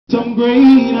some great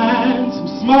and some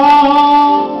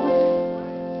small,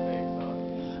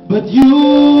 but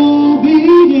you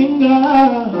being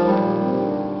God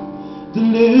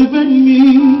delivered me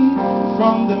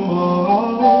from them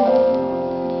all.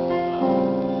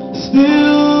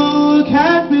 Still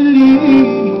can't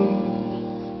believe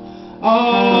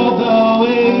all the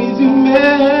ways you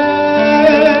made.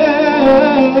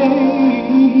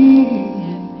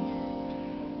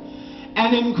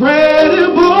 An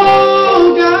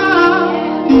incredible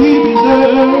God, He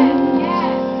deserves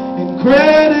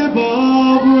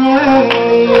incredible praise.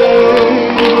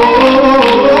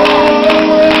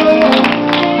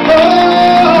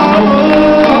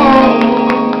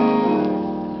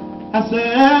 I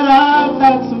said I've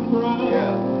had some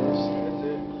problems,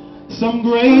 some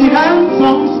great and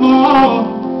some small,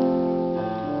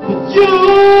 but you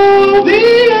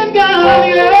being God,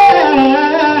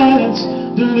 yes,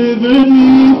 delivered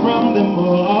me from them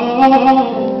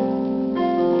all.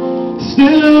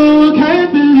 Still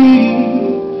can't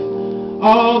believe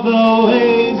all the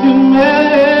ways you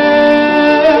made.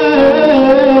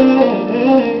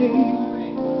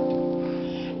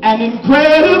 An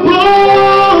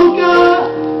incredible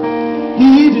God,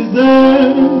 He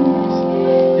deserves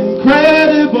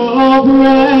incredible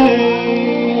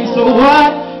praise. So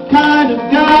what kind of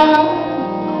God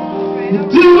would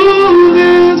do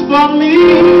this for me?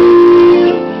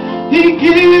 He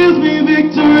gives me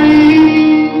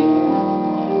victory,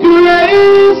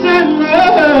 grace and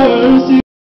mercy.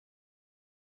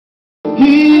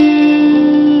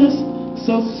 He is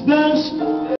so special,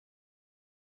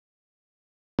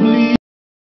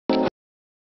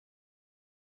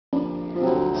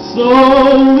 so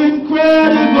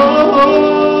incredible.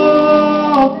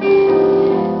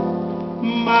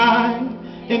 My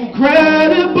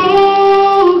incredible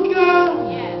God,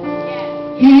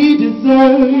 He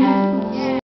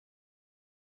deserves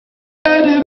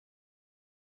incredible.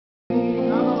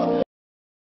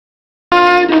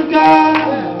 Kind of God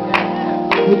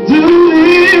would do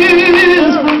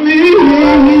this for me.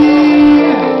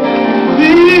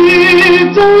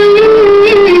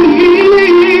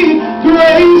 Victory,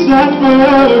 grace and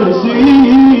mercy.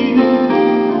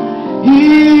 He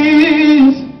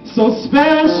is so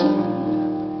special,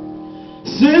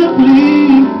 simply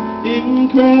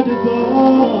incredible,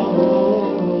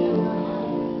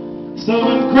 so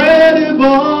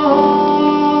incredible.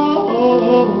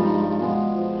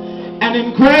 An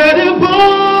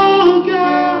incredible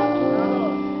God,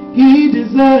 He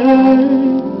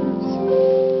deserves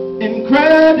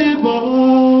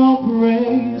incredible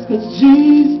praise. 'Cause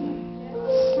Jesus,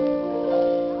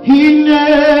 He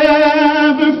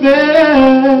never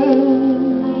fails.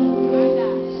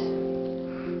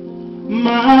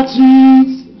 My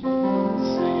Jesus,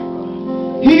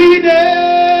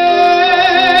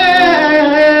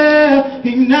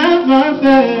 He never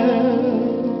fails.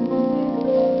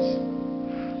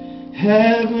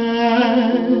 Heaven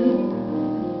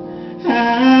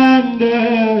and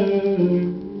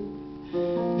earth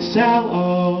shall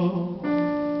all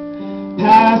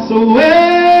pass away,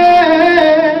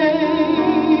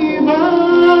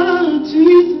 but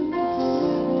Jesus,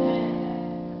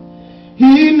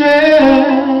 He never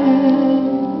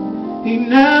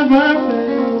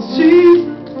fails.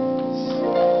 Jesus,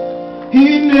 He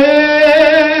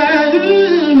never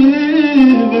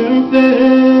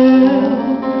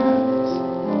fails.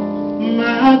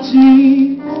 My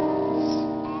Jesus,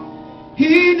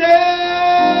 He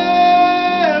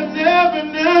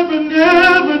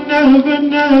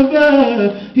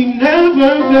never, He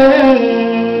never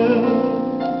fails.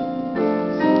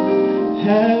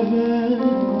 Heaven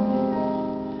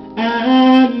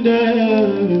and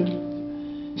earth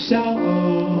shall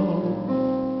all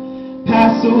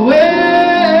pass away,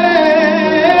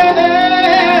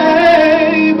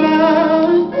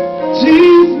 but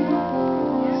Jesus,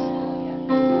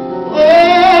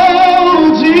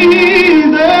 oh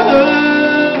Jesus,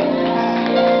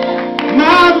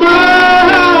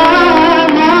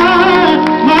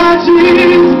 my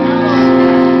Jesus,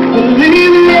 the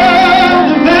lily of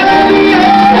the valley,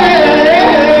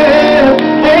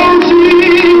 oh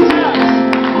Jesus,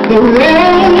 the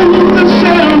rose of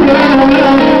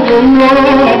Sharon,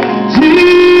 oh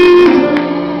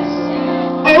Jesus,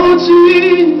 oh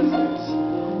Jesus,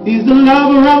 He's the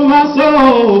lover of my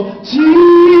soul.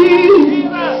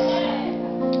 Jesus,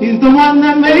 He's the one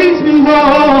that makes me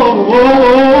whole.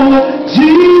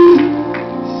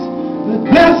 Jesus, the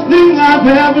best thing I've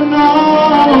ever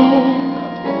known.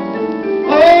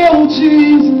 Oh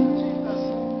Jesus,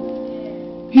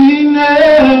 He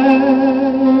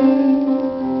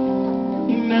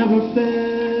never fails.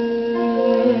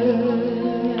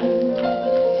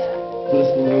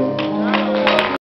 Bless the Lord.